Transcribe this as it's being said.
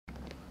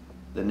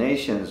The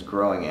nation's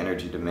growing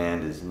energy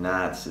demand is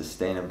not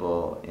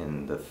sustainable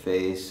in the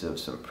face of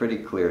some pretty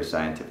clear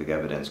scientific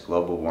evidence.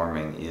 Global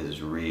warming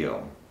is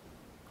real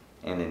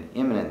and an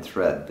imminent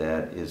threat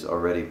that is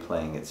already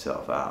playing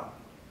itself out.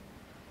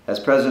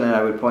 As president,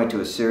 I would point to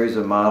a series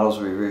of models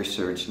we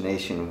researched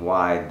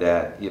nationwide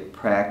that, if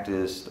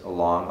practiced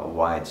along a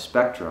wide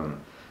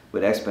spectrum,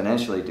 would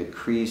exponentially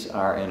decrease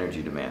our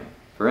energy demand.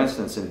 For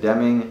instance, in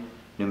Deming,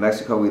 New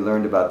Mexico, we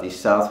learned about the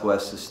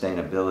Southwest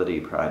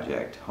Sustainability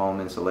Project. Home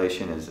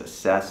insulation is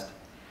assessed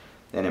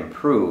and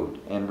improved,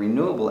 and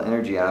renewable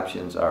energy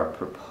options are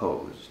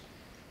proposed.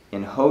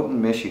 In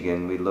Houghton,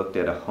 Michigan, we looked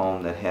at a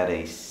home that had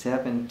a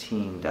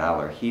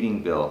 $17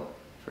 heating bill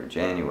for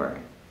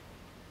January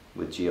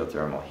with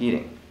geothermal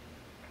heating.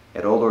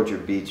 At Old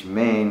Orchard Beach,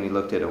 Maine, we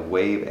looked at a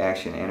wave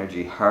action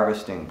energy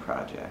harvesting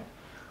project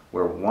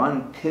where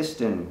one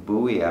piston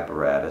buoy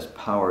apparatus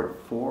powered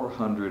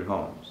 400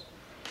 homes.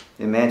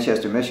 In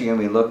Manchester, Michigan,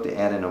 we looked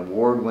at an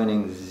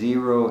award-winning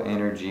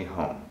zero-energy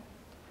home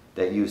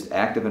that used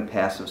active and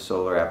passive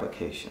solar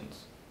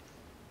applications.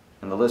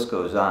 And the list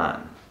goes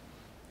on.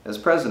 As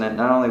president,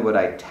 not only would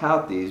I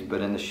tout these, but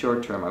in the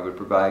short term I would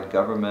provide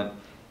government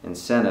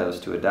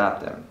incentives to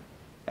adopt them.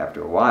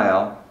 After a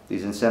while,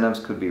 these incentives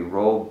could be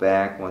rolled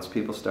back once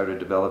people started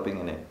developing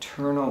an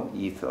internal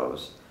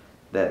ethos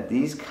that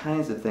these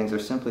kinds of things are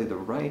simply the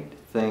right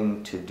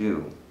thing to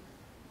do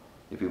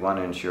if we want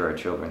to ensure our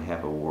children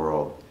have a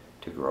world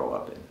to grow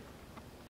up in.